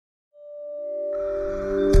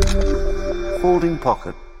folding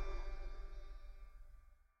pocket.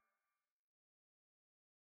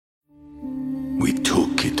 We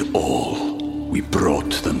took it all. We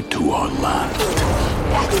brought them to our land.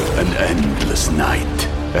 An endless night,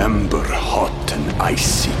 ember hot and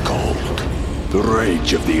icy cold. The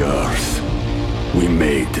rage of the earth. We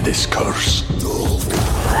made this curse.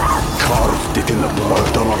 Carved it in the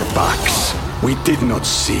blood on our backs. We did not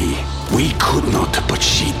see. We could not, but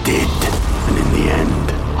she did. And in the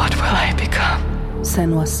end, what will I become?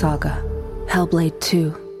 Senua's Saga. Hellblade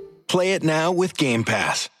 2. Play it now with Game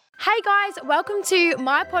Pass. Hey guys, welcome to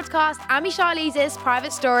my podcast, Amy Charlize's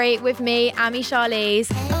Private Story with me, Amy Charlize.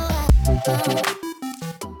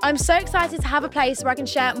 I'm so excited to have a place where I can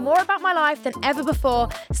share more about my life than ever before,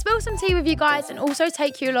 spill some tea with you guys, and also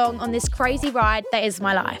take you along on this crazy ride that is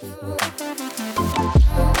my life.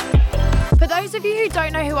 For those of you who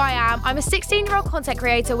don't know who I am, I'm a 16-year-old content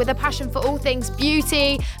creator with a passion for all things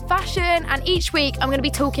beauty, fashion, and each week I'm going to be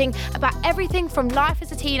talking about everything from life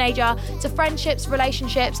as a teenager to friendships,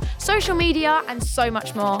 relationships, social media, and so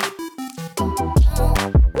much more.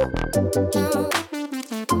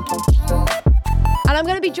 And I'm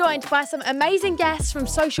going to be joined by some amazing guests from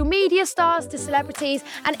social media stars to celebrities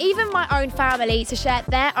and even my own family to share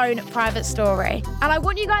their own private story. And I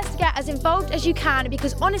want you guys to get as involved as you can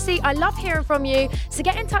because honestly, I love hearing from you. So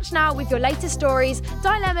get in touch now with your latest stories,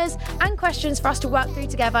 dilemmas, and questions for us to work through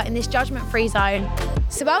together in this judgment-free zone.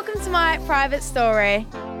 So welcome to my private story.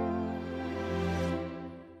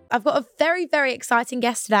 I've got a very, very exciting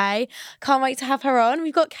guest today. Can't wait to have her on.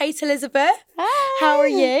 We've got Kate Elisabeth. Hi. How are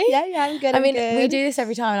you? Yeah, I'm good. I mean, good. we do this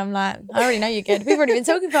every time and I'm like, I already know you're good. We've already been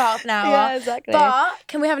talking for half an hour. Yeah, exactly. But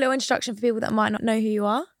can we have a little introduction for people that might not know who you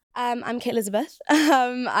are? I'm Kate Elisabeth.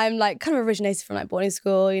 I'm like kind of originated from like boarding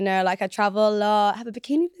school, you know, like I travel a lot, have a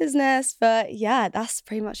bikini business, but yeah, that's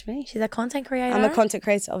pretty much me. She's a content creator. I'm a content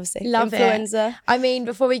creator, obviously. Love Influencer. it. I mean,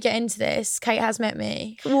 before we get into this, Kate has met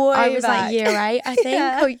me. Way I was back. like year 8, I think.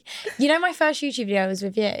 Yeah. You know, my first YouTube video was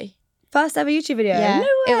with you. First ever YouTube video? Yeah, No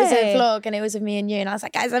way. it was a vlog and it was of me and you. And I was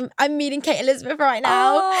like, guys, I'm meeting Kate Elisabeth right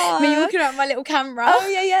now. Oh. Me walking around my little camera. Oh,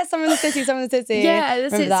 yeah, Summer in the City. Yeah, the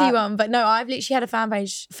Remember Sitsy that? one. But no, I've literally had a fan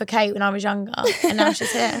page for Kate when I was younger. And now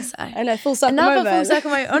she's here, so. I know, full circle Another moment. full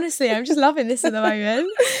circle moment. Honestly, I'm just loving this at the moment.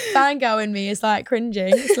 Fangirl in me is like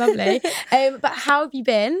cringing. It's lovely. But how have you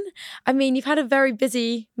been? I mean, you've had a very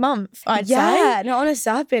busy month, I'd say. Yeah, no,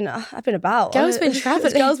 honestly, I've been about. Girl's been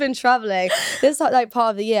travelling. Girl's been travelling. This is like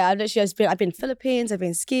part of the year. I've been Philippines, I've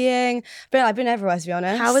been skiing, but I've been everywhere to be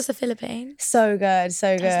honest. How was the Philippines? So good,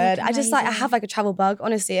 so good. That's I just I have like a travel bug.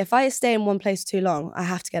 Honestly, if I stay in one place too long, I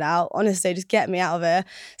have to get out. Honestly, just get me out of it.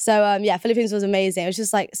 So yeah, Philippines was amazing. It was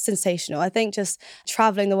just like sensational. I think just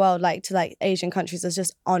traveling the world like to like Asian countries was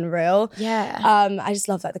just unreal. Yeah. I just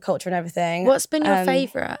love like the culture and everything. What's been your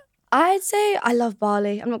favourite? I'd say I love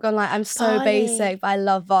Bali. I'm not gonna lie, I'm so Bali. basic, but I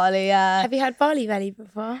love Bali. Yeah. Have you had Bali Belly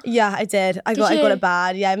before? Yeah, I did. I got you? it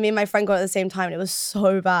bad. Yeah, me and my friend got it at the same time, and it was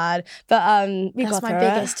so bad. But we That's got my through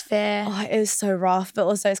biggest it. fear. Oh, it was so rough, but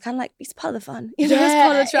also it's kind of like it's part of the fun. You know, Yeah, it's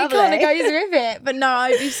part of it traveling. kind of goes with it. But no,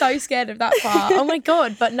 I'd be so scared of that part. Oh my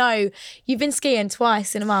God. But no, you've been skiing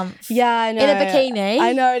twice in a month. Yeah, I know. In a bikini.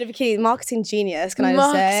 I know, in a bikini. Marketing genius, can I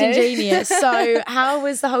just say? Marketing genius. So how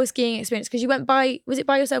was the whole skiing experience? Because you went was it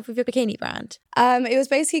by yourself with your bikini brand? It was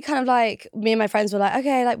basically kind of like me and my friends were like,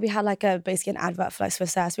 okay, like we had like basically an advert for like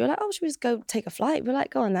Swiss Air. So we were like, oh, should we just go take a flight? We were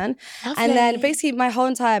like, go on then. Lovely. And then basically my whole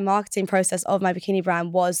entire marketing process of my bikini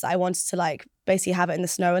brand was that I wanted to like basically have it in the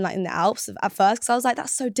snow and like in the Alps at first because I was like,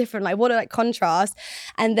 that's so different. Like what a like contrast.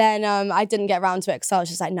 And then I didn't get around to it because I was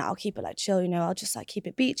just like, no, I'll keep it like chill, you know, I'll just like keep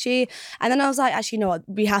it beachy. And then I was like, actually, you know what,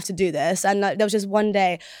 we have to do this. And like, there was just one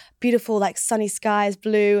day, beautiful like sunny skies,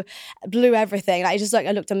 blue everything. Like it just like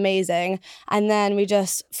it looked amazing. And then we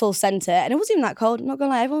just full sent it. And it wasn't even that cold, I'm not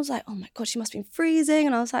gonna lie. Everyone was like, oh my God, she must have been freezing.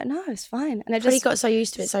 And I was like, no, it's fine. And it Probably just got so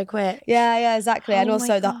used to it so quick. Yeah, exactly. And Oh also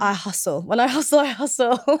my God. I hustle. When I hustle, I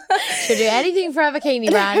hustle. She'll do anything for a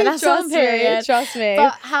bikini brand. And that's on period. Trust me.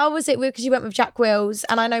 But how was it? Because you went with Jack Wills,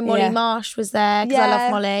 and I know Molly Yeah. Marsh was there because I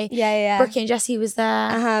love Molly. Yeah. Brookie and Jessie was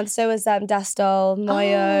there. So was Dastol,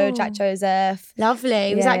 Moyo, Oh. Jack Joseph.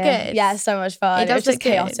 Lovely. Was that good? Yeah, so much fun. It does was just look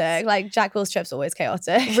good. chaotic. Like Jack Will's trip's always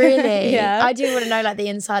chaotic. Really? Yeah. I do want to know like the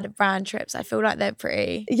inside of brand trips. I feel like they're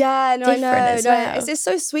pretty. Yeah, no, I know. different as well. It's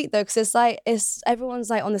so sweet though, because it's like everyone's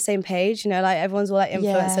like on the same page, you know, like everyone's all like influencers,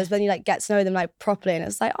 Yeah. but then you like get to know them like properly, and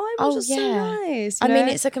it's like, oh, everyone's just so nice. I mean,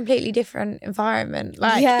 it's a completely different environment.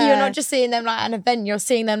 Like, you're not just seeing them like at an event, you're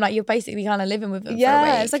seeing them like you're basically kind of living with them for a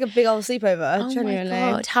week. It's like a big old sleepover, genuinely.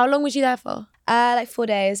 My God. How long was you there for? Like 4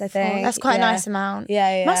 days, I think. That's quite a nice amount.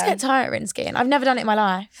 Yeah. Must get tiring skiing. I've never done it in my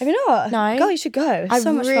life. Have you not? No. God, you should go. It's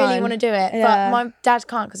so much fun. I really want to do it, but my dad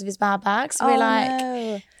can't because of his bad back. So we're like...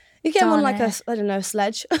 No. You get him on like a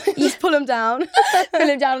sledge. Just pull him down. Pull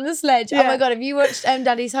him down on the sledge. Oh my God, have you watched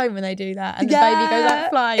Daddy's Home when they do that? And the baby goes like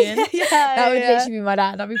flying? That would literally be my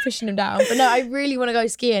dad. I'd be pushing him down. But no, I really want to go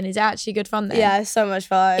skiing. It's actually good fun there. Yeah, it's so much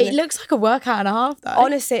fun. It looks like a workout and a half though.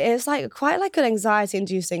 Honestly, it's like quite like an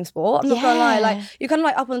anxiety-inducing sport. I'm not gonna lie. Like you're kind of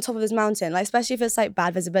like up on the top of this mountain, like especially if it's like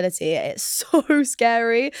bad visibility. It's so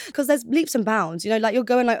scary because there's leaps and bounds. You know, like you're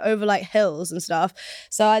going like over like hills and stuff.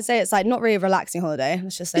 So I'd say it's like not really a relaxing holiday.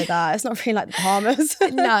 Let's just say that. It's not really like Bahamas.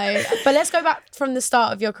 No, but let's go back from the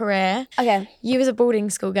start of your career. Okay. You was a boarding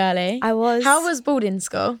school girly. I was. How was boarding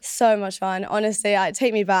school? So much fun. Honestly,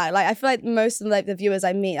 take me back. Like I feel like most of like the viewers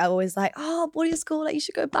I meet are always like, oh, boarding school, like you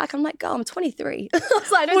should go back. I'm like, girl, I'm 23. I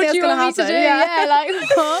was like, I don't think that's gonna happen. To do? Yeah,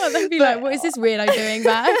 like what? They'd be like, what is this weirdo doing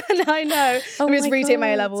back? I know. I'm just retake my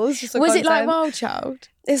A-levels. Was it like Wild Child?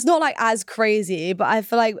 It's not like as crazy, but I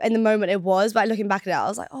feel like in the moment it was. But looking back at it, I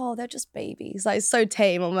was like, oh, they're just babies. Like it's so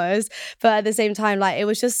tame almost. But at the same time, like it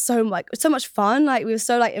was just so much fun. Like we were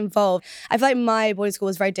so like involved. I feel like my boarding school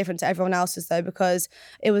was very different to everyone else's though, because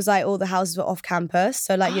it was like all the houses were off campus.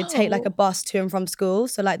 So like you'd take like a bus to and from school.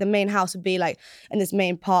 So like the main house would be like in this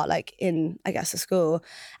main part, like in I guess the school,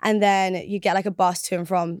 and then you get like a bus to and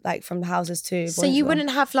from like from the houses to. So you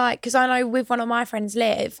wouldn't have like, because I know with one of my friends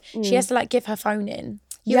Liv, she has to like give her phone in.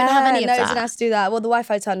 You didn't have any of that? No, you didn't have to do that. Well, the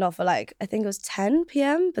Wi-Fi turned off for like, I think it was 10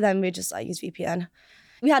 p.m, but then we just like used VPN.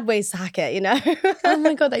 We had ways to hack it, you know? Oh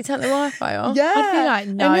my God, they turned the Wi-Fi off? Yeah. I'd be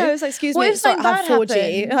like, no. I know, it's like, excuse me, it's not have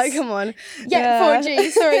 4G. Happens? Like, come on. Yeah,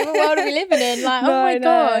 4G, sorry, what world are we living in? Like, oh my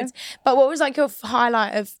God. But what was like your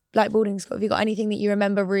highlight of like boarding school? Have you got anything that you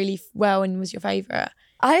remember really well and was your favourite?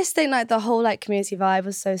 I just think like the whole like community vibe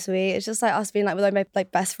was so sweet. It's just like us being like with my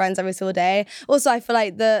like best friends every single day. Also, I feel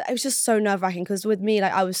like it was just so nerve-wracking because with me,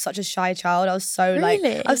 like I was such a shy child. I was so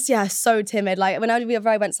really? So timid. Like whenever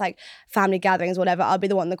I went to like family gatherings or whatever, I'd be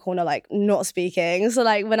the one in the corner like not speaking. So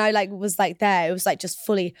like when I like was like there, it was like just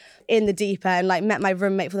fully in the deep end. Like met my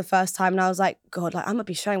roommate for the first time and I was like, God, like I'm gonna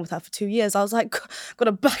be sharing with her for 2 years. I was like,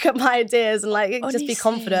 gotta back up my ideas and like just be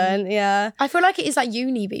confident. Yeah. I feel like it is like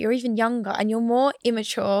uni, but you're even younger and you're more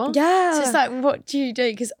immature. Yeah. So it's like, what do you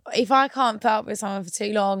do? Because if I can't put up with someone for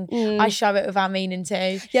too long, I show it without meaning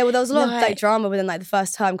to. Yeah, well, there was a lot of like drama within like the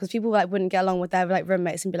first time because people like wouldn't get along with their like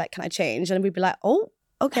roommates and be like, can I change? And we'd be like, oh,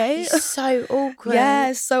 okay. That is so awkward. Yeah,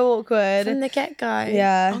 it's so awkward. From the get-go.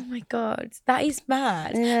 Yeah. Oh my God. That is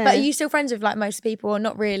mad. Yeah. But are you still friends with like most people or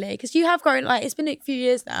not really? Because you have grown, like it's been a few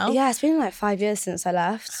years now. Yeah, it's been like 5 years since I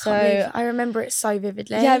left. So I remember it so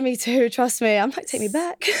vividly. Yeah, me too. Trust me. I'm like, take me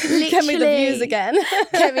back. Literally. Get me the views again.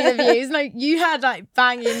 Get me the views. Like you had like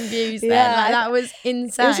banging views then. Yeah. Like that was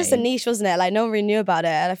insane. It was just a niche, wasn't it? Like no one really knew about it.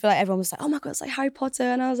 And I feel like everyone was like, oh my God, it's like Harry Potter.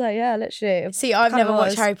 And I was like, yeah, literally. See, I've never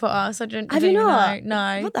watched Harry Potter, so I don't Have you not?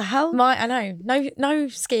 Know. No. What the hell? I know. No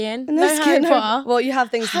skiing. No skiing. Harry Potter. Well, you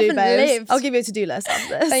have things to do, babes. I'll give you a to-do list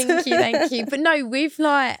after this. Thank you. But no, with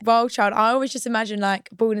like Wild Child, I always just imagine like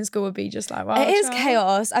boarding school would be just like Wild Child. It is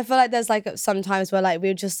chaos. I feel like there's like some times where like we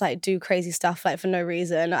would just like do crazy stuff like for no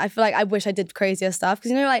reason. I feel like I wish I did crazier stuff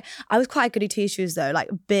because you know like I was quite a goody two-shoes though, like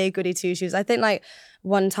big goody two-shoes. I think like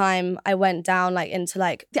one time I went down like into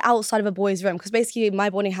like the outside of a boy's room because basically my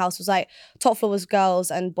boarding house was like top floor was girls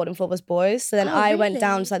and bottom floor was boys. So then I went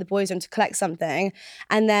down to like the boys' room to collect something,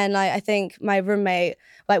 and then like I think my roommate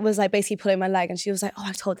like was like basically pulling my leg and she was like, oh,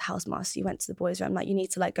 I've told the house master you went to the boys' room, like you need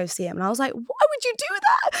to like go see him. And I was like, why would you do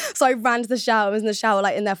that? So I ran to the shower. I was in the shower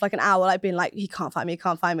like in there for like an hour, like being like, he can't find me.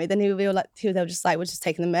 Then they were just like, we're just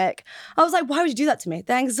taking the mic. I was like, why would you do that to me?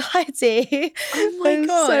 The anxiety. Oh my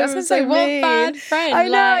God, I was gonna say, what bad friend. I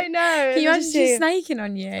know. Can you imagine she's snaking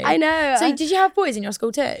on you? I know. So did you have boys in your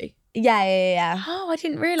school too? Yeah. Oh, I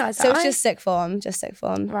didn't realise that. So it's just sixth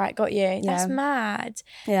form. Right, got you. That's mad.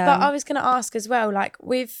 Yeah. But I was going to ask as well, like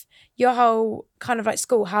with your whole kind of like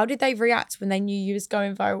school, how did they react when they knew you was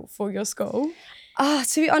going viral for your school?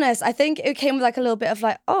 To be honest, I think it came with like a little bit of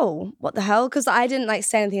like, oh, what the hell? Because I didn't like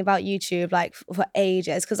say anything about YouTube like for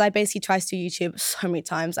ages because I basically tried to do YouTube so many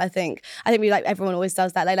times. I think we like everyone always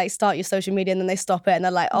does that. They like start your social media and then they stop it and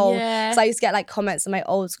they're like, oh. Yeah. So I used to get like comments in my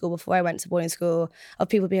old school before I went to boarding school of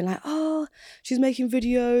people being like, oh, she's making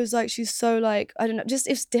videos, like she's so like, I don't know, just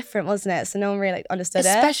it's different, wasn't it? So no one really like understood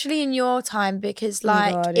Especially in your time because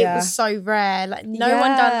like it was so rare. Like no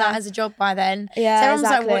one done that as a job by then. Yeah, so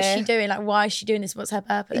everyone's like, what's she doing? Like why is she doing doing this? What's her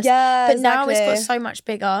purpose? Yeah, but now it's got exactly. so much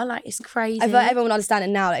bigger. Like, it's crazy. I feel like everyone would understand it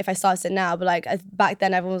now, like if I started it now. But like back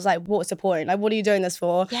then, everyone was like, "What's the point? Like, what are you doing this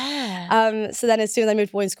for?" Yeah. So then, as soon as I moved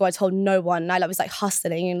to boarding school, I told no one. And I was like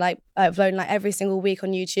hustling and like uploading like every single week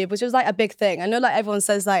on YouTube, which was like a big thing. I know like everyone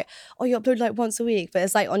says like, "Oh, you upload like once a week," but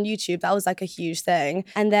it's like on YouTube that was like a huge thing.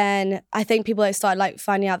 And then I think people like started like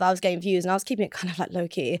finding out that I was getting views, and I was keeping it kind of like low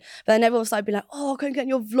key. But then everyone started being like, "Oh, go and get in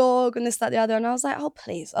your vlog and this, that, the other." And I was like, "Oh,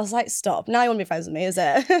 please!" I was like, "Stop! Now you want to be friends with me, is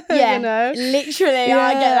it?" Yeah, you know? literally. Yeah.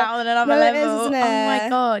 I get that on another No, it level. is, isn't it? Oh my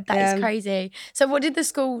God, that is crazy. So what did the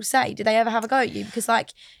school say? Did they ever have a go at you? Because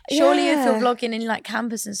like, surely if you're vlogging in like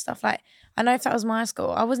campus and stuff, like, I know if that was my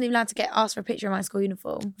school, I wasn't even allowed to get asked for a picture of my school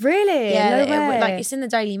uniform. Really? Yeah, No way. like it's in the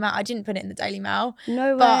Daily Mail. I didn't put it in the Daily Mail.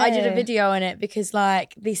 No way. But I did a video on it because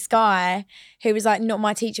like this guy who was like not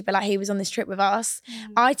my teacher, but like he was on this trip with us.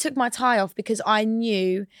 I took my tie off because I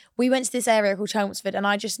knew we went to this area called Chelmsford, and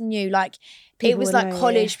I just knew like it was like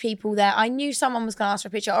college people there. I knew someone was going to ask for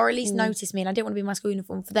a picture or at least notice me, and I didn't want to be in my school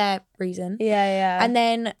uniform for their reason. Yeah. And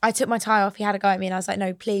then I took my tie off. He had a go at me, and I was like,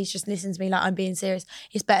 "No, please, just listen to me. Like, I'm being serious.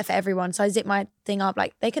 It's better for everyone." So I zipped my thing up.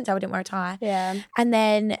 Like, they couldn't tell I didn't wear a tie. Yeah. And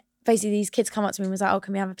then basically these kids come up to me and was like, "Oh,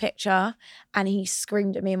 can we have a picture?" And he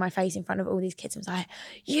screamed at me in my face in front of all these kids and was like,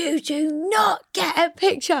 "You do not get a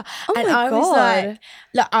picture." Oh and my I was God.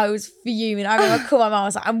 like, I was fuming. I remember I called my mum. I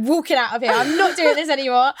was like, "I'm walking out of here. I'm not doing this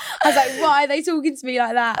anymore." I was like, "Why are they talking to me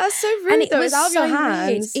like that?" That's so rude, And it though. was It's out of your so hands.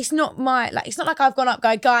 weird. It's not it's not like I've gone up,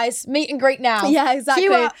 guys, meet and greet now. Yeah, exactly.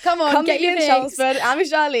 Queue up, come on, Come get meet your me in things. Chelmsford. I'm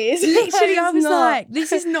Charlie's. Literally, I was like,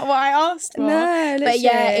 this is not what I asked for. No, But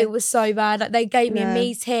yeah, literally. it was so bad. Like, they gave me a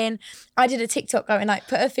meeting. I did a TikTok going like,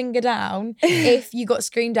 put a finger down if you got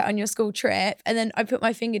screamed at on your school trip. And then I put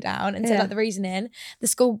my finger down and said like the reasoning. The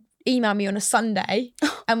school emailed me on a Sunday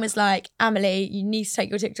and was like, "Amelie, you need to take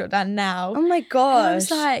your TikTok down now." Oh my gosh. And I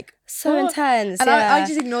was like, so what? intense. And yeah. I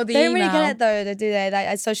just ignored the They don't email. really get it though, do they?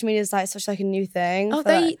 Like social media is like such like a new thing. Oh, for,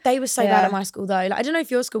 like- they were so bad at my school though. Like, I don't know if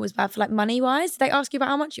your school was bad for like money wise. Did they ask you about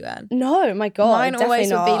how much you earn? No, my God. Mine always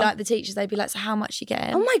definitely would be not. like the teachers. They'd be like, "So how much you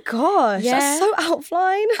getting?" Oh my gosh. Yeah. That's so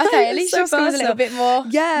outflying. Okay, at It's least so your school was a little personal. bit more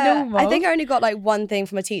normal. I think I only got like one thing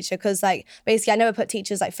from a teacher because like basically I never put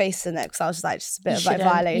teachers like faces in it because I was just like just a bit of like shouldn't.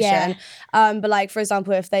 violation. Yeah. But like for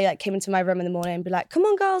example, if they like came into my room in the morning and be like, "Come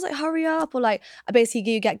on girls, like hurry up," or like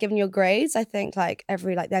basically you get given your grades, I think like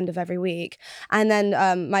every like the end of every week. And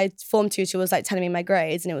then my form tutor was like telling me my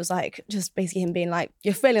grades, and it was like just basically him being like,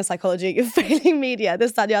 "You're failing psychology, you're failing media,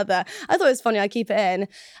 this, that, the other." I thought it was funny, I keep it in.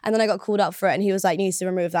 And then I got called up for it, and he was like, "You need to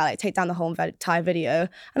remove that, like take down the whole entire video."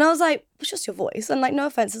 And I was like, "It's just your voice." And like, no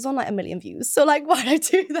offense, it's on like 1 million views. So like, why'd I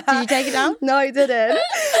do that? Did you take it down? No, I didn't.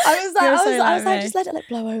 I was like, You're I so was like like, me. just let it like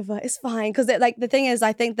blow over. It's fine. Because like the thing is,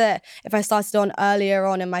 I think that if I started on earlier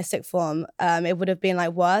on in my sixth form, it would have been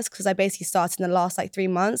like worse because I basically started in the last like 3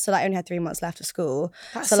 months. So like, I only had 3 months left of school.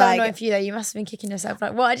 That's so so like, annoying for you though. You must have been kicking yourself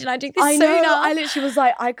like, why didn't I do this I sooner? know. I literally was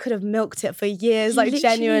like, I could have milked it for years, like literally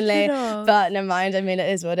genuinely. could have. But never mind. I mean, it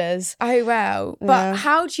is what it is. Oh, wow. But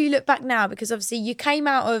how do you look back now? Because obviously you came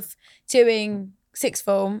out of doing sixth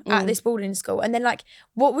form at this boarding school, and then like,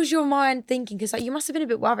 what was your mind thinking? Because like, you must have been a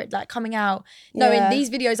bit worried, like coming out, knowing these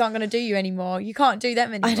videos aren't going to do you anymore. You can't do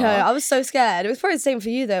them anymore. I know. I was so scared. It was probably the same for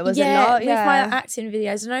you though, was it yeah, not? with my acting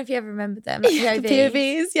videos. I don't know if you ever remember them. Like, The POVs.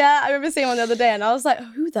 POVs, yeah. I remember seeing one the other day and I was like,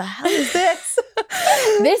 who the hell is this?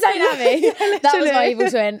 This ain't Abby. That was my literally. evil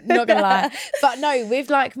twin, not gonna lie. But no, with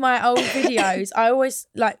like my old videos, I always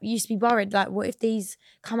like used to be worried, like, what if these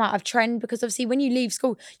come out of trend? Because obviously when you leave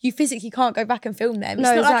school, you physically can't go back and film them. It's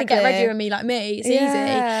No, not like a get exactly. ready with me like me. It's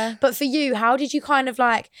Yeah. easy. But for you, how did you kind of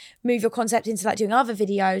like move your concept into like doing other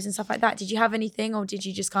videos and stuff like that? Did you have anything, or did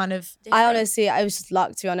you just kind of I honestly, I was just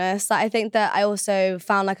luck, to be honest. Like, I think that I also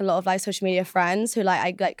found like a lot of like social media friends who like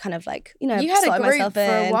I like kind of like, you know, You had a slotted group myself for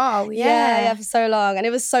a in. while, Yeah, for so long. And it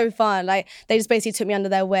was so fun. Like they just basically took me under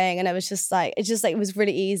their wing, and it was just like, it was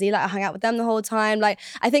really easy. Like I hung out with them the whole time. Like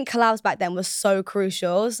I think collabs back then was so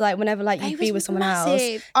crucial. So like whenever like you'd be with someone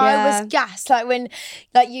else. I was gassed. Like when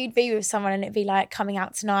like you'd be with someone and it'd be like coming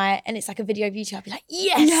out tonight and it's like a video of you two, I'd be like,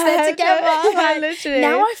 yes, they're together. Yeah, Like, literally.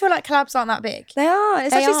 now I feel like collabs aren't that big. They are.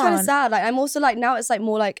 It's They actually kind of aren't. sad. Like I'm also like, now it's like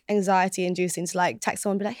more like anxiety inducing to like text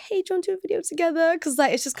someone and be like, "Hey, do you want to do a video together?" Because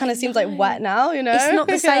like it just kind of seems like wet now, you know? It's not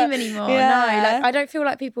the same anymore. Yeah. Like, I don't feel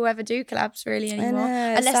like people ever do collabs really anymore.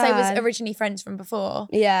 Unless they was originally friends from before.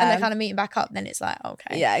 Yeah. And they're kind of meeting back up, then it's like,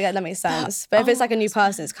 okay. Yeah, that makes sense. But if it's like a new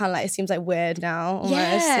person, it's kind of like, it seems like weird now almost.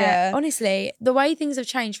 Yeah. Honestly, the way things have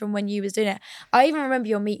changed from when you was doing it. I even remember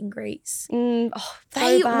your meet and greets.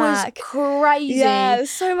 They was crazy. Yeah, it was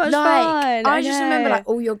so much fun. I just remember like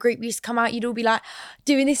all your group used to come out, you'd all be like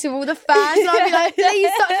doing this with all the fans. And I'd be like, please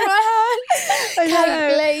touch my hand.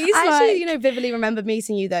 Kate, please. I actually, you know, vividly remember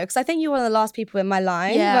meeting you though, because I think you were one of the last people in my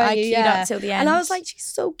line. Yeah, I queued up till the end. And I was like, she's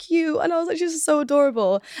so cute. And I was like, she's so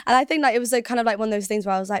adorable. And I think like it was like kind of like one of those things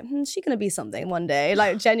where I was like, is she gonna be something one day?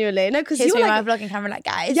 Like genuinely. No, because you were like my vlogging camera, like,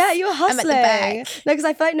 guys. Yeah, you were hustling. I'm at the back. No, because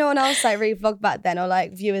I feel like no one else like really vlogged back then, or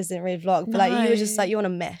like viewers didn't really vlog. But like you were just like, you on a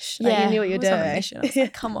mesh. Like you knew what you were doing. On a mission. I was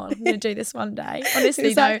like, come on, I'm gonna do this one day. Honestly,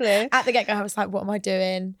 exactly. though, at the get-go, I was like, what am I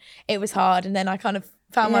doing? It was hard, and then I kind of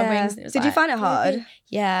found my wings. And it was Did you find it hard?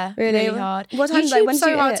 Yeah, really hard. What time? YouTube's Like, when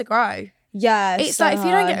so hard to grow. Yeah, it's so like if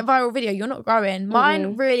you don't get a viral video, you're not growing.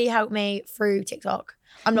 Mine really helped me through TikTok.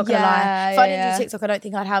 I'm not gonna lie. If I didn't do TikTok, I don't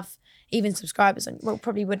think I'd have even subscribers. Well,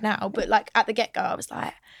 probably would now. But like at the get-go, I was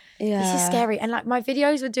like, this is scary. And like my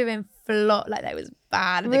videos were doing flop, like they was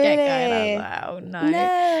bad at the get-go. And I was like, oh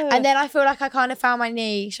no. And then I feel like I kind of found my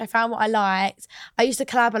niche. I found what I liked. I used to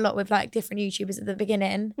collab a lot with like different YouTubers at the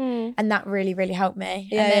beginning. And that really, really helped me.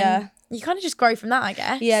 And then you kind of just grow from that, I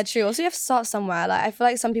guess. Yeah, true. Also, you have to start somewhere. Like, I feel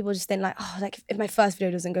like some people just think like, oh, like if my first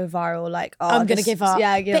video doesn't go viral, like, oh, I'm gonna give up.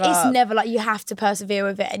 Yeah, give up. But it's never like you have to persevere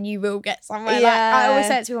with it, and you will get somewhere. Like I always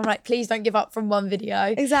say it to people, I'm like, please don't give up from one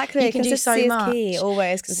video. Exactly. You can do so much. Is key.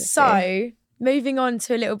 Always consistency. So, moving on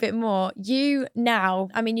to a little bit more, you now,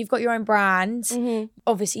 I mean, you've got your own brand,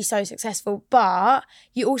 obviously so successful, but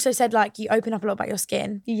you also said like you open up a lot about your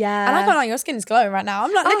skin. Yeah. And I can't lie, your skin is glowing right now.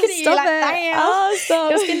 I'm like looking at you like, damn,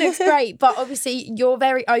 your skin looks great. But obviously you're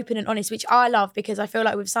very open and honest, which I love because I feel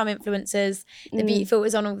like with some influencers, the beauty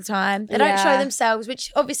filter's on all the time. They don't show themselves,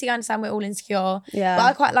 which obviously I understand we're all insecure. Yeah. But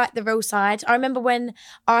I quite like the real side. I remember when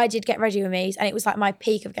I did Get Ready With Me's, and it was like my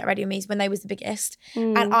peak of Get Ready With Me's when they was the biggest.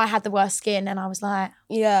 And I had the worst skin. And I was like,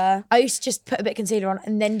 I used to just put a bit of concealer on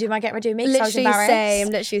and then do my Get Ready With Me because I was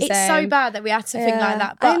embarrassed. Literally it's so bad that we had to think like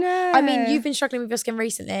that. But I mean, you've been struggling with your skin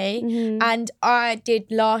recently, and I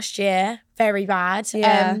did last year. Very bad.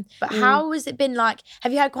 But how has it been like?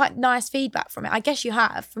 Have you had quite nice feedback from it? I guess you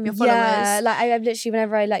have from your followers. Yeah, like I've literally,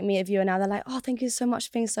 whenever I like meet a viewer now, they're like, oh, thank you so much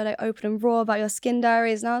for being so like open and raw about your skin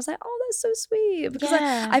diaries. And I was like, oh, that's so sweet. Because like,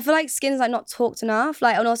 I feel like skin is like not talked enough.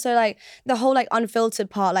 Like, and also like the whole like unfiltered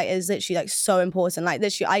part like is literally like so important. Like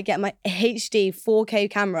literally I get my HD 4K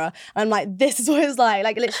camera and I'm like, this is what it's like.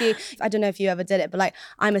 Like literally, I don't know if you ever did it, but like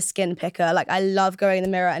I'm a skin picker. Like I love going in the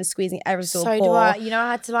mirror and squeezing every single pore. So do I. You know,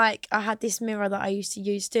 I had this mirror that I used to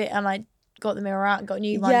use to it, and I got the mirror out and got a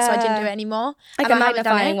new one, so I didn't do it anymore. Like a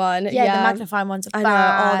magnifying one. Yeah, the magnifying ones are bad.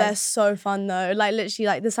 I know. Oh, they're so fun though. Like literally,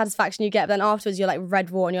 like the satisfaction you get, but then afterwards you're like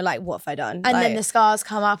red raw and you're like, what have I done? And then the scars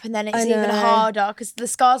come up, and then it's even harder because the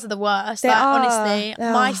scars are the worst. Like honestly,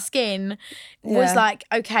 my skin was like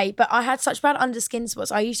okay, but I had such bad under skin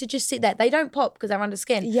spots. I used to just sit there. They don't pop because they're under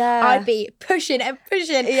skin. Yeah, I'd be pushing and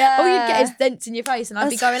pushing. Yeah, all you'd get is dents in your face, and I'd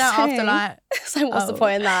be going out after like. So what's the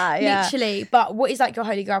point in that? Yeah, literally. But what is like your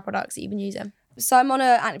holy grail products that you've been using? So I'm on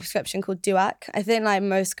an acne prescription called Duac. I think like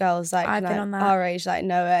most girls like I've been on that. Our age like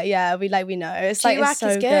know it. Yeah, we know. It's like Duac it's so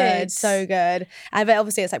is good. So good. And but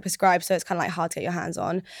obviously it's like prescribed, so it's kind of like hard to get your hands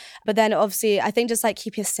on. But then obviously I think just like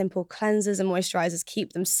keep your simple cleansers and moisturizers,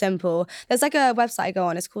 keep them simple. There's like a website I go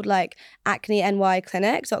on. It's called like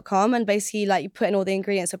acnenyclinic.com, and basically like you put in all the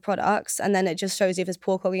ingredients of products, and then it just shows you if it's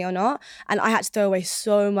pore clogging or not. And I had to throw away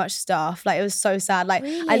so much stuff. Like it was so sad. Like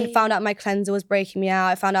I found out my cleanser was breaking me out.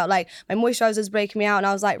 I found out like my moisturizer was breaking me out, and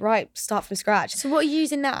I was like, right, start from scratch. So what are you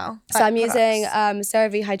using now? So I'm using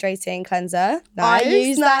CeraVe Hydrating Cleanser. Nice, I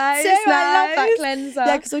use that too. I love that cleanser.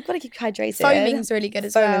 Yeah, because we've got to keep hydrated. Foaming's really good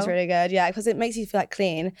as well. Foaming's really good, yeah, because it makes you feel like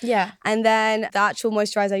clean. Yeah. And then the actual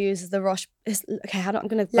moisturizer I use is the I'm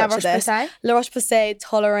going to La Roche-Posay. La Roche-Posay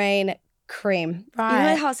Tolérane Cream. Right.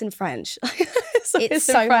 You know how it's in French. It's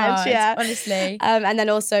so French, hard, yeah. Honestly. And then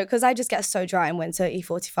also, because I just get so dry in winter,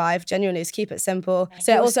 E45, genuinely, just keep it simple.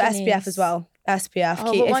 So also SPF as well. SPF.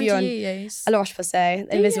 Oh, what one do you use? La Roche-Posay,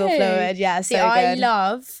 Invisible Fluid. Yeah, see, so good. I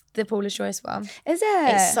love the Paula's Choice one. Is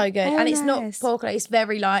it? It's so good. Oh, and it's not pore colour, it's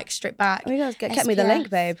very like stripped back. Oh, you guys get me the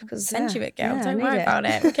link, babe. Send you it, girl. Don't worry about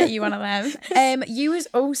it. We'll get you one of them. You was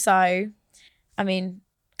also, I mean,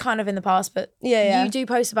 kind of in the past, but you do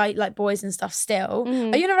post about like boys and stuff still.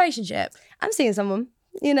 Are you in a relationship? I'm seeing someone.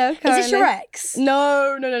 you know, currently. Is this your ex?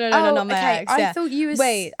 No, not my ex. I thought you was...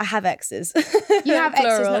 Wait, I have exes. You have exes,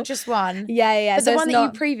 Plural. not just one? Yeah. But so the one that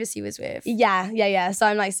you previously was with? Yeah. So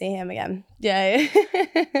I'm like seeing him again. Yeah.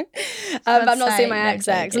 But I'm not saying my ex.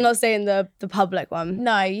 I'm not saying the public one.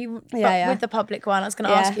 No, with the public one, I was going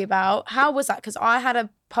to ask you about. How was that? Because I had a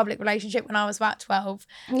public relationship when I was about 12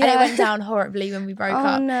 and it went down horribly when we broke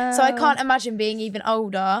up. No. So I can't imagine being even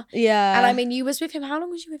older. Yeah. And I mean, you was with him. How long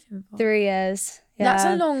was you with him for? 3 years. Yeah. That's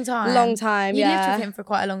a long time. Long time, You lived with him for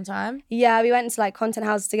quite a long time. Yeah, we went into like content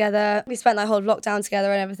houses together. We spent like whole lockdown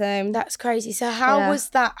together and everything. That's crazy. So how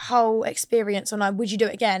was that whole experience online? Would you do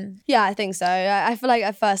it again? Yeah, I think so. I feel like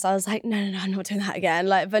at first I was like, no, I'm not doing that again.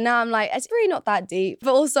 Like, but now I'm like, it's really not that deep.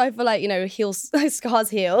 But also I feel like, you know,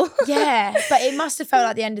 scars heal. Yeah, but it must have felt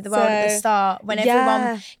like the end of the world at the start when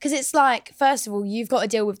everyone, because it's like, first of all, you've got to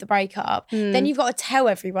deal with the breakup. Then you've got to tell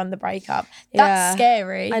everyone the breakup. That's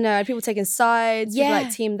scary. I know. And people taking sides. Yeah. People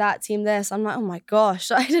like team that, team this. I'm like, oh my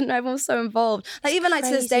gosh, I didn't know everyone was so involved. Like even like to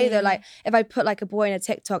this day though, like if I put like a boy in a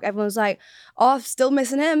TikTok, everyone's like, oh, I'm still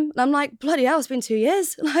missing him. And I'm like, bloody hell, it's been 2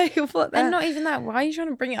 years. Like what? And not even that. Why are you trying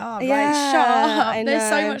to bring it up? Yeah, like, shut up. There's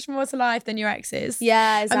so much more to life than your exes.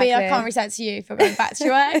 Yeah, exactly. I mean, I can't really say it to you if you're going back to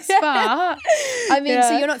your ex, but I mean,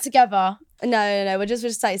 so you're not together. No. We're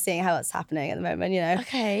just like seeing how it's happening at the moment, you know.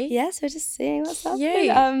 Okay. Yeah, so we're just seeing what's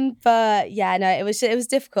happening. But yeah, no, it was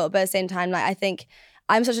difficult, but at the same time, like I think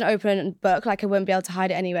I'm such an open book, like I wouldn't be able to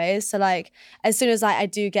hide it anyways. So like as soon as like I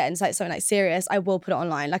do get into like something like serious, I will put it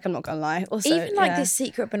online. Like I'm not gonna lie. Also, even like this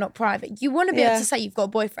secret but not private. You want to be able to say you've got a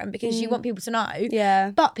boyfriend because you want people to know.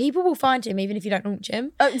 Yeah. But people will find him even if you don't launch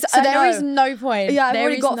him. So there is no point. Yeah, I've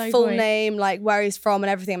already got full name, like where he's from and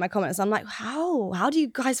everything in my comments. I'm like, how do you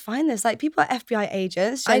guys find this? Like people are FBI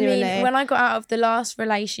agents. Genuinely. I mean, when I got out of the last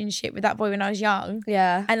relationship with that boy when I was young,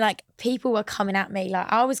 and like people were coming at me,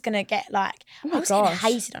 like I was gonna get like I was getting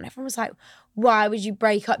hated on. Everyone was like, why would you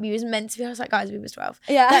break up? You was meant to be. I was like, guys, we was 12.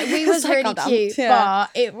 Yeah. Like, we was really cute, but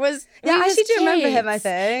it was. Yeah, I actually do remember him, I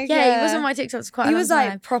think. Yeah, he was on my TikToks for quite a long time. He was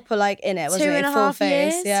like proper like in it, wasn't he? 2.5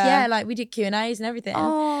 years. Face. Yeah, like we did Q&As and everything.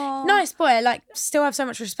 Oh. Nice boy. Like still have so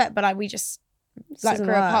much respect, but like we just like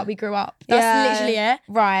grew apart. We grew up. That's literally it.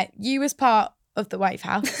 Right. You was part of the Wave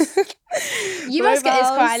House. You must get this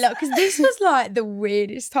quite a lot because this was like the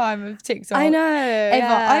weirdest time of TikTok. I know. Ever.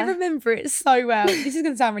 Yeah. I remember it so well. This is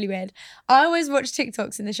going to sound really weird. I always watch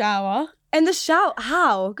TikToks in the shower. In the shower?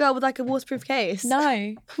 How? Girl, with like a waterproof case?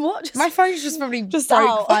 No. What? My phone's just probably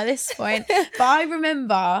broke by this point. But I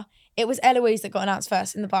remember it was Eloise that got announced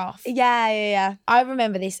first in the bath. Yeah. I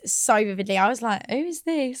remember this so vividly. I was like, who is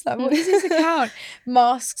this? Like, what is this account?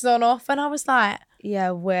 Masks on off. And I was like,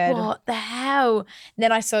 yeah, weird. What the hell? And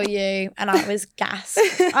then I saw you and I was gassed.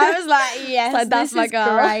 I was like, yes, like, that's my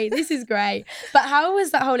girl. Great. This is great. But how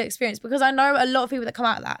was that whole experience? Because I know a lot of people that come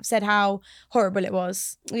out of that have said how horrible it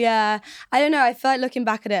was. Yeah. I don't know. I feel like looking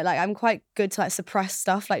back at it, like I'm quite good to like suppress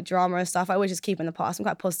stuff, like drama and stuff. I always just keep in the past. I'm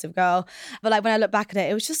quite a positive girl. But like when I look back at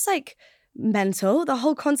it, it was just like mental. The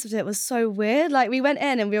whole concept of it was so weird. Like we went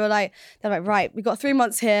in and we were like, they're like, right, we got 3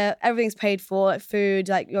 months here, everything's paid for, like food,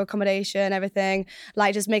 like your accommodation, everything,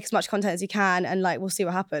 like just make as much content as you can and like we'll see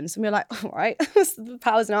what happens. And we were like, all right, the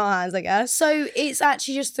power's in our hands, I guess. So it's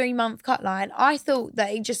actually just 3-month cut line. I thought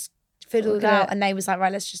that it just fiddled out and they was like,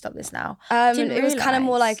 right, let's just stop this now. It was kind of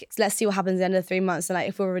more like, let's see what happens at the end of the 3 months and like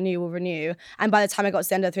if we'll renew. And by the time I got to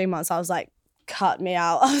the end of the 3 months, I was like, cut me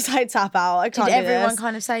out. I was like, tap out. I can't do this. Did everyone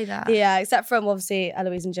kind of say that? Yeah, except for obviously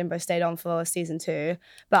Eloise and Jimbo stayed on for season 2.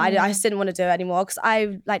 But I just didn't want to do it anymore because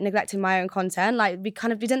I like neglected my own content. Like we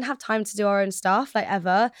didn't have time to do our own stuff, like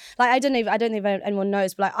ever. Like I don't think anyone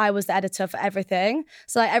knows, but like I was the editor for everything.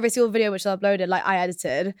 So like every single video which I uploaded, like I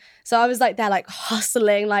edited. So I was like there like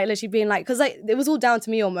hustling, like literally being like, because like it was all down to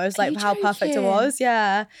me almost, like how perfect it was.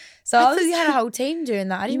 Yeah. So I thought you had a whole team doing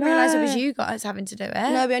that. I didn't realise it was you guys having to do it.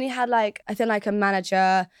 No, we only had like, I think like a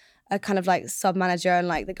manager, a kind of like sub-manager and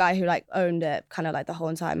like the guy who like owned it, kind of like the whole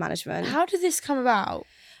entire management. How did this come about?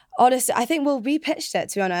 Honestly, I think we pitched it,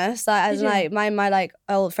 to be honest. Like, as like my like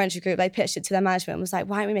old friendship group, they pitched it to their management and was like,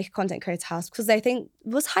 why don't we make a content creator house? Because they think,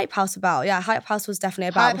 what's Hype House about? Yeah, Hype House was definitely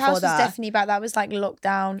about before that. Hype House was definitely about, that was like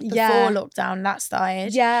lockdown, before lockdown, that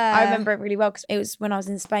started. Yeah. I remember it really well because it was when I was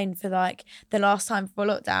in Spain for like the last time before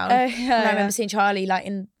lockdown. And I remember seeing Charlie like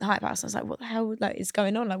in Hype House and I was like, what the hell like is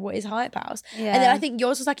going on? Like, what is Hype House? Yeah. And then I think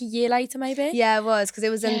yours was like a year later maybe? Yeah, it was because it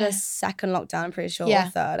was in the second lockdown, I'm pretty sure, or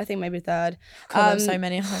third. I think maybe third. There were so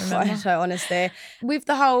many, I don't remember. So honestly. With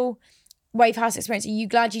the whole Wave House experience, are you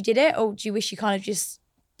glad you did it or do you wish you kind of just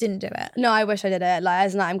didn't do it? No, I wish I did it.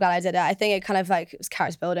 Like, I'm glad I did it. I think it kind of like, it was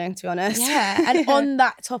character building, to be honest. Yeah, and on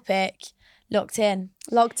that topic, Locked in.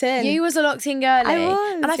 Locked in. You was a locked in girly. I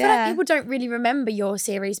was, and I feel like people don't really remember your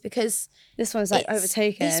series because this one's like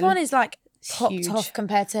overtaken. This one is like popped huge. off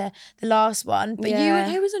compared to the last one. But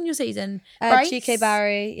who was on your season? GK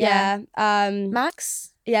Barry, Max?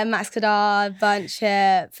 Yeah, Max Kadar, Bunch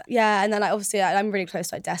Hip. Yeah, and then like obviously I'm really close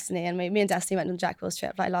to like Destiny, and me and Destiny went on Jack Will's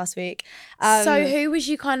trip like last week. So who was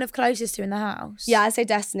you kind of closest to in the house? Yeah, I'd say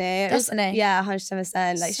Destiny. Destiny? Yeah,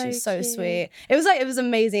 110%. Like she was so cute. sweet. It was an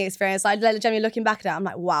amazing experience. Like generally looking back at it, I'm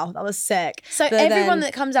like, wow, that was sick. So everyone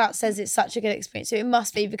that comes out says it's such a good experience. So it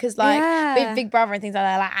must be because like with Big Brother and things like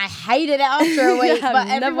that, like I hated it after a week. But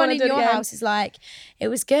everyone in your house is like, it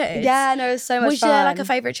was good. Yeah, no, it was so much fun. Was there like a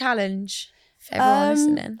favourite challenge? Everyone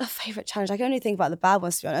listening. A favourite challenge. I can only think about the bad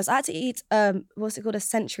ones, to be honest. I had to eat what's it called, a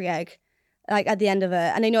century egg, like at the end of it.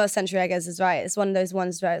 And you know what a century egg is right? It's one of those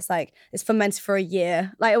ones where it's like it's fermented for a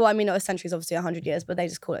year. Like, well, I mean, not a century is obviously 100 years, but they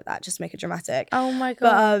just call it that just to make it dramatic. Oh my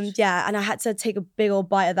god. But yeah, and I had to take a big old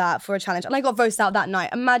bite of that for a challenge, and I got voted out that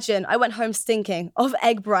night. Imagine I went home stinking of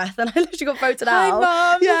egg breath, and I literally got voted out.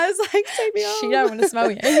 Hi, Mum. Yeah, it's like take me home. She don't want to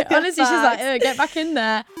smell you. Honestly, she's like, get back in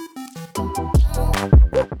there.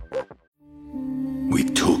 We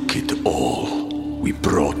took it all. We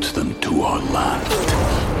brought them to our land.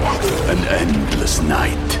 An endless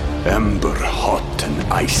night, ember hot and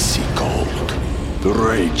icy cold. The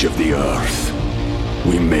rage of the earth.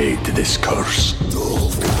 We made this curse.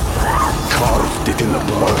 Carved it in the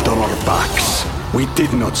blood on our backs. We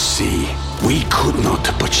did not see. We could not,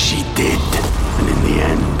 but she did. And in the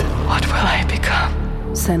end, What will I become?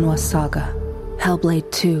 Senwa Saga. Hellblade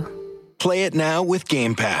 2. Play it now with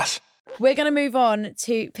Game Pass. We're going to move on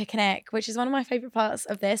to Pick an Ick, which is one of my favourite parts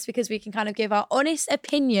of this because we can kind of give our honest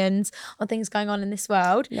opinions on things going on in this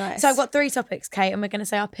world. Nice. So I've got 3 topics, Kate, and we're going to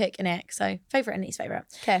say our pick and ick. So favourite and least favourite.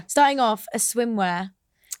 Okay. Starting off, a swimwear.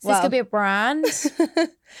 So this could be a brand.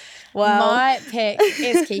 Well, My pick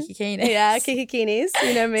is Kiki Keenis. yeah, Kiki Kinis,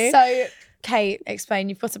 you know me. So, Kate, explain.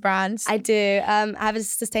 You've got a brand. I do. I have a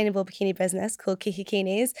sustainable bikini business called Kiki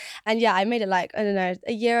Kinis. And yeah, I made it like, I don't know,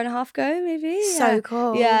 a year and a half ago, maybe. So Yeah.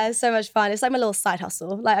 cool. Yeah, it's so much fun. It's like my little side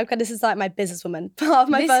hustle. Like, this is like my businesswoman part of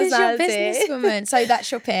my personality. This is your businesswoman. So that's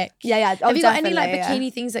your pick. Yeah. Have you got any like definitely,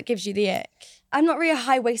 bikini things that gives you the ick? I'm not really a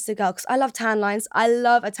high-waisted girl because I love tan lines. I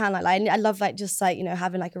love a tan line. Like, I love like just like, you know,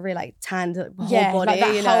 having like a real like tanned whole body. Like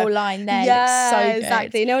that you know? whole line there looks so good.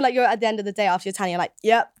 Exactly. You know, like you're at the end of the day after you're tanning, you're like,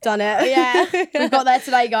 yep, done it. Yeah, we've got there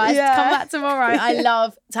today, guys. Yeah. Come back tomorrow. I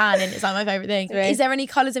love tanning. It's like my favourite thing. Really? Is there any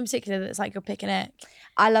colours in particular that's like your pick and ick?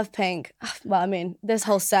 I love pink. Well, I mean, this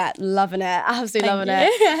whole set, loving it. Absolutely Thank loving you.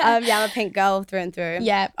 it. Yeah, I'm a pink girl through and through.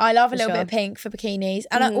 Yeah, I love a little sure. bit of pink for bikinis.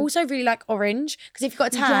 And I also really like orange because if you've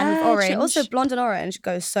got a tan with Yeah, orange. Also, blonde and orange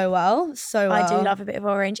goes so well. So well. I do love a bit of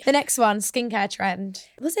orange. The next one, skincare trend.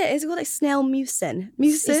 Was it? Is it called like snail mucin?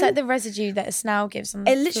 Mucin? It's like the residue that a snail gives on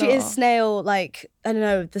the It literally floor. is snail, like, I don't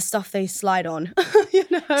know, the stuff they slide on. You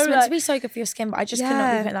know? It's meant to be so good for your skin, but I just could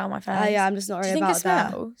not be putting that on my face. Yeah, I'm just not Do you really think about it that.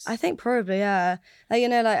 smells? I think probably, yeah. Like, you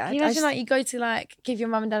know, like... Can you imagine like you go to like give your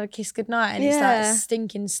mum and dad a kiss goodnight and Yeah. it's like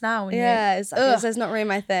stinking snail on Yeah, you? it's not really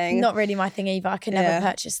my thing. Not really my thing either. I could never Yeah.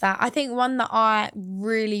 purchase that. I think one that I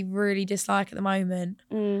really, really dislike at the moment.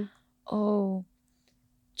 Oh,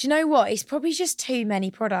 do you know what? It's probably just too many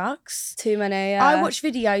products. Too many, yeah. I watch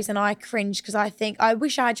videos and I cringe because I think I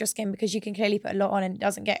wish I had your skin because you can clearly put a lot on and it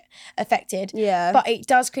doesn't get affected. Yeah. But it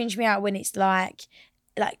does cringe me out when it's like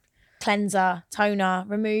cleanser, toner,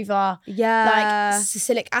 remover, Yeah. like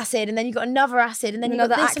salicylic acid, and then you've got another acid, and then you've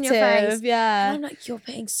Another got this on your face. active, yeah. And I'm like, you're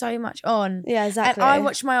putting so much on. Yeah, exactly. And I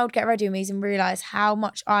watched my old Get Ready With Me's and realised how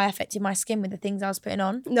much I affected my skin with the things I was putting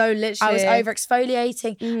on. No, literally. I was over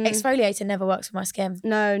exfoliating. Exfoliator never works for my skin.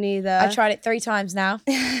 No, neither. I tried it 3 times now.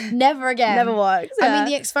 Never again. Never works. I yeah.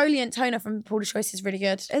 mean, the exfoliant toner from Paula's Choice is really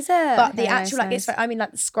good. Is it? But the Okay, actual nice.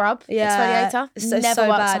 like the scrub Yeah. exfoliator It's never so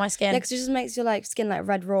works bad. on my skin. Yeah, because it just makes your like skin like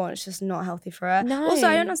red raw and it's just not healthy for it. No. Also,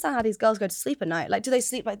 I don't understand how these girls go to sleep at night. Like, do they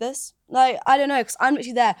sleep like this? Like, I don't know, because I'm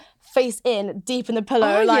literally there, face in, deep in the pillow.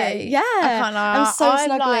 Are like, you? yeah. I can't lie. I'm so I'm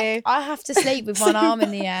snuggly. like, I have to sleep with one arm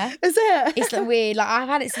in the air. Is it? It's like weird. Like I've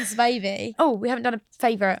had it since a baby. Oh, we haven't done a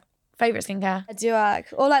favourite skincare. I do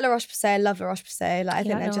or like La Roche-Posay. I love La Roche-Posay. Like, I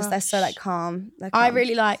think like La they're so like calm. They're calm. I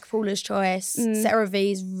really like Paula's Choice.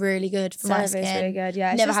 CeraVe is really good for my CeraVe skin. is really good,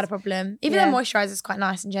 yeah. It's Never just- had a problem. Even yeah. though moisturiser is quite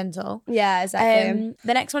nice and gentle. Yeah, exactly.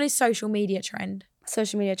 The next one is social media trend.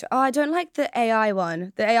 Social media. Oh, I don't like the AI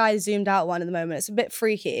one. The AI zoomed out one at the moment. It's a bit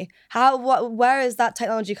freaky. Where is that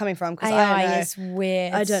technology coming from? Because AI is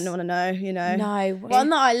weird. I don't want to know, you know. No. One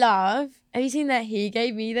that I love, have you seen that he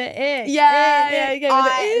gave me the ick? Yeah, he gave me the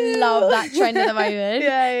I ick. love that trend at the moment.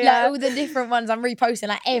 Yeah. Like all the different ones I'm reposting,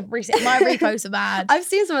 like my reposts are bad. I've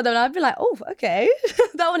seen some of them and I've been like, oh, okay.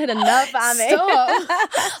 That one hit a nerve for me. Stop.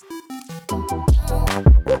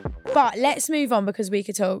 But let's move on because we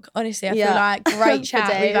could talk. Honestly, I feel like great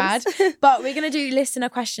chat we've had. But we're going to do listener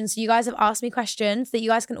questions. So you guys have asked me questions that you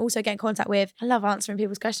guys can also get in contact with. I love answering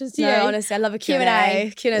people's questions. Do you? Honestly, I love a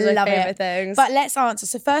Q&A. Q&A is my favourite things. But let's answer.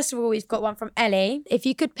 So first of all, we've got one from Ellie. If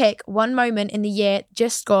you could pick one moment in the year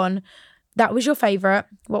just gone that was your favourite,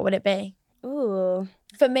 what would it be? Ooh.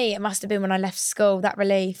 For me, it must have been when I left school, that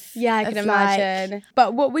relief. Yeah, I can imagine.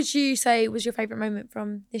 But what would you say was your favourite moment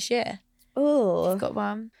from this year? Ooh. You've got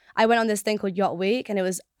one. I went on this thing called Yacht Week and it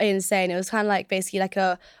was insane. It was kind of like basically like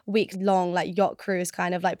a week-long like yacht cruise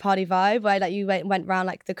kind of like party vibe where like you went around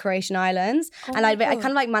like the Croatian islands and I kind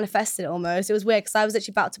of like manifested it almost. It was weird because I was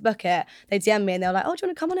actually about to book it. They DM'd me and they were like, oh, do you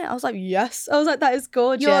want to come on it? I was like, yes. I was like, that is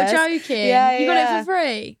gorgeous. You're joking? Yeah, you got it for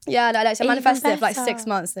free? Yeah, no, I manifested it for like 6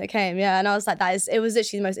 months and it came. Yeah, and I was like, it was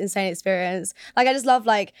literally the most insane experience. Like I just love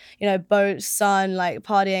like, you know, boats, sun, like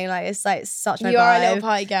partying. Like it's like such my vibe. You are a little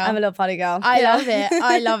party girl. I'm a little party girl. I love it.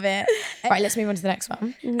 I love it. Right, let's move on to the next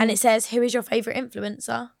one. And it says, who is your favourite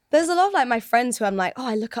influencer? There's a lot of like my friends who I'm like, oh,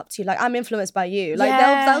 I look up to you. Like I'm influenced by you.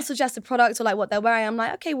 Like they'll suggest a product or like what they're wearing. I'm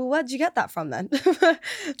like, okay, well, where did you get that from then? Give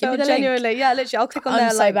me the genuinely, link. Yeah, literally, I'll click on I'm their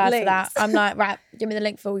so like bad links. for that. I'm like, right, give me the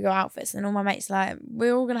link for all your outfits, and all my mates are like,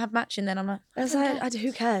 we're all gonna have matching. Then I'm like,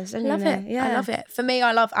 who cares? I love it. Yeah, I love it. For me,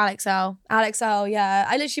 I love Alex L. Alex L. Yeah,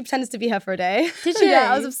 I literally pretended to be her for a day. Did you?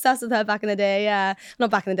 Yeah, I was obsessed with her back in the day. Yeah, not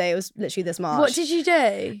back in the day. It was literally this March. What did you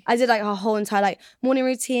do? I did like her whole entire like morning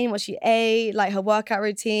routine, what she ate, like her workout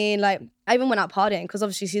routine, like. I even went out partying because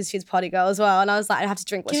obviously she's a party girl as well. And I was like, I have to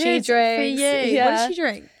drink what she drinks. For you. Yeah. What does she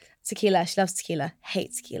drink? Tequila. She loves tequila.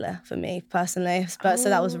 Hates tequila for me personally. But so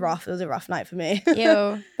that was rough. It was a rough night for me.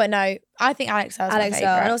 Ew. But no, I think Alex L's my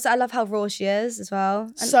favourite. And also I love how raw she is as well.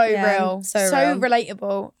 And, so real. So real.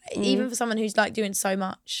 Relatable. Even for someone who's like doing so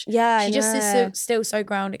much. Yeah, she just is still so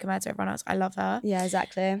grounded compared to everyone else. I love her. Yeah,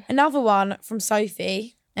 exactly. Another one from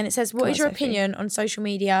Sophie. And it says, what is your opinion on social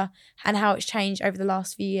media and how it's changed over the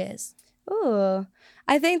last few years? Ooh,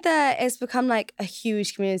 I think that it's become like a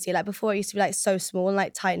huge community. Like before, it used to be like so small and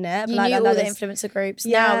like tight knit. You knew all the influencer groups.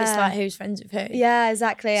 Yeah. Now it's like who's friends with who. Yeah,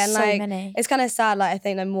 exactly. And so like many. It's kind of sad. Like I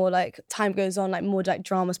think that more like time goes on, like more like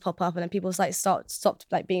dramas pop up, and then people like stopped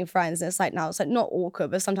like being friends. And it's like now it's like not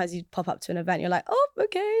awkward, but sometimes you pop up to an event, you're like, oh,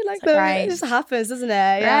 okay, like it just happens, doesn't it?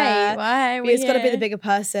 Yeah. Right. Why? It's got to be the bigger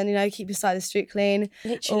person, you know. Keep your side of the street clean.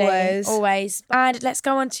 Literally, always. And let's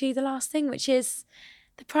go on to the last thing, which is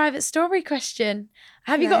the private story question.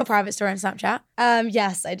 Have you got a private story on Snapchat?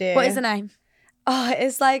 Yes, I do. What is the name? Oh,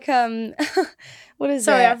 it's like what is it?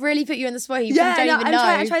 Sorry, I've really put you in the spot. You don't even know.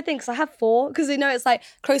 I'm trying to think because I have 4. Because you know it's like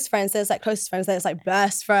close friends. There's like closest friends. There's like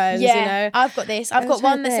best friends. Yeah, you know. I've got this. I've got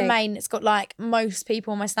one that's a main. It's got like most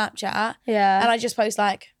people on my Snapchat. Yeah, and I just post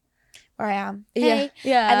like where I am. Hey.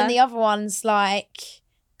 Yeah. And then the other one's like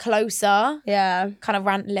closer. Yeah. Kind of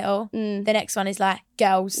rant a little. The next one is like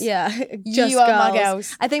girls. Yeah. Just you are my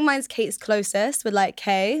girls. I think mine's Kate's closest with like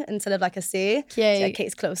K instead of like a C. Cute. So, yeah,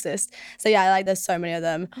 Kate's closest. So yeah, like there's so many of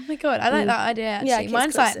them. Oh my God, I like that idea actually. Yeah,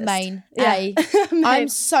 mine's closest. like main. Yeah. A. I'm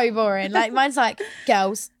so boring. Like mine's like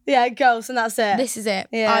girls. Yeah, girls, and that's it. This is it.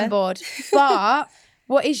 Yeah. I'm bored. But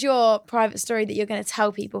what is your private story that you're going to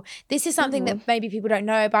tell people? This is something that maybe people don't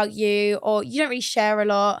know about you, or you don't really share a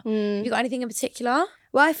lot. Have you got anything in particular?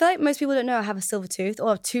 Well, I feel like most people don't know I have a silver tooth,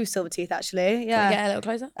 or 2 silver teeth actually. Yeah. Can I get a little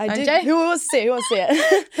closer? I do. Who wants to see it? Who wants to see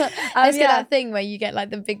it? Let's get that thing where you get like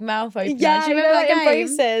the big mouth open. Yeah, do you remember that game?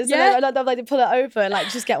 Braces. Yeah. And I'd like to pull it open, like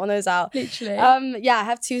just get one of those out. Literally. Yeah, I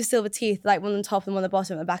have 2 silver teeth, like one on the top and one on the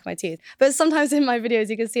bottom at the back of my teeth. But sometimes in my videos,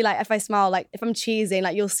 you can see like if I smile, like if I'm cheesing,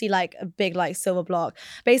 like you'll see like a big like silver block.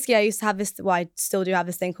 Basically, I used to have this, well, I still do have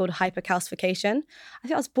this thing called hypercalcification. I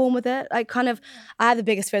think I was born with it. Like kind of, I had the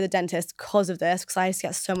biggest fear of the dentist because of this, because I used to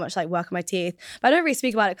get so much like work on my teeth. But I don't really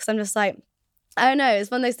speak about it because I'm just like, I don't know. It's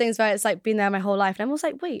one of those things where it's like been there my whole life. And I'm always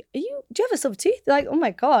like, wait, do you have a silver tooth? Like, oh my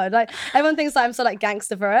God. Like everyone thinks that I'm so like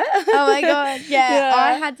gangster for it. Oh my God. Yeah.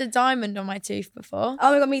 I had the diamond on my tooth before.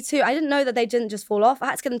 Oh my God, me too. I didn't know that they didn't just fall off. I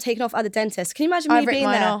had to get them taken off at the dentist. Can you imagine me being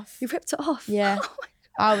there? Off. You ripped it off? Yeah.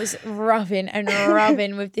 I was rubbing and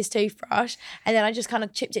rubbing with this toothbrush, and then I just kind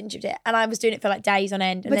of chipped it, and I was doing it for like days on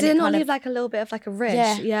end. And but then did it not leave like a little bit of like a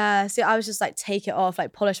ridge? Yeah. So I was just like, take it off,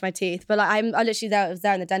 like polish my teeth. But like I literally was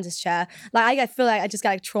there in the dentist chair. Like I feel like I just get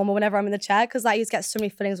like trauma whenever I'm in the chair because like I used to get so many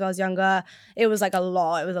fillings when I was younger. It was like a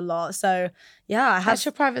lot. It was a lot. So yeah, that's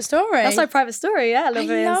your private story. That's my private story. Yeah, a little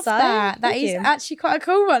bit love inside. That. That is actually quite a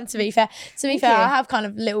cool one. To be fair, I have kind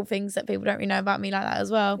of little things that people don't really know about me like that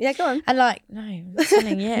as well. Yeah, go on. And like, no, I'm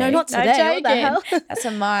telling you, no, not today. What the hell? That's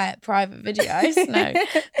on my private videos. No,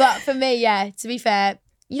 but for me, yeah. To be fair.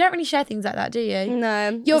 You don't really share things like that, do you?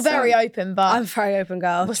 No. You're very open, but... I'm a very open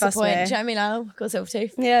girl, what's trust the point? me. Do you know what I mean? Like, I've got a silver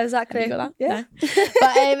tooth. Yeah, exactly. Have you got that? Yeah.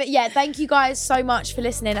 No. But yeah, thank you guys so much for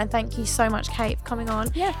listening, and thank you so much, Kate, for coming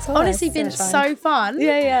on. Yeah, it's honestly been so fun.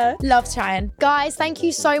 Yeah. Love chatting. Guys, thank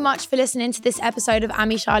you so much for listening to this episode of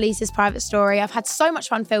Ami Charlize's Private Story. I've had so much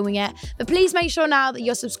fun filming it, but please make sure now that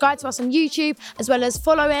you're subscribed to us on YouTube, as well as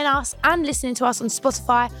following us and listening to us on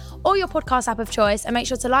Spotify or your podcast app of choice, and make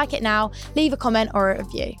sure to like it now, leave a comment or a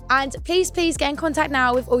review. And please get in contact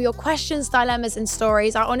now with all your questions, dilemmas and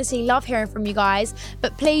stories. I honestly love hearing from you guys,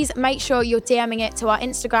 but please make sure you're DMing it to our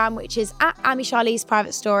Instagram, which is at Ami Charlize's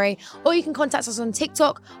Private Story, or you can contact us on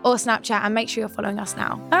TikTok or Snapchat, and make sure you're following us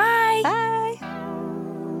now. Bye.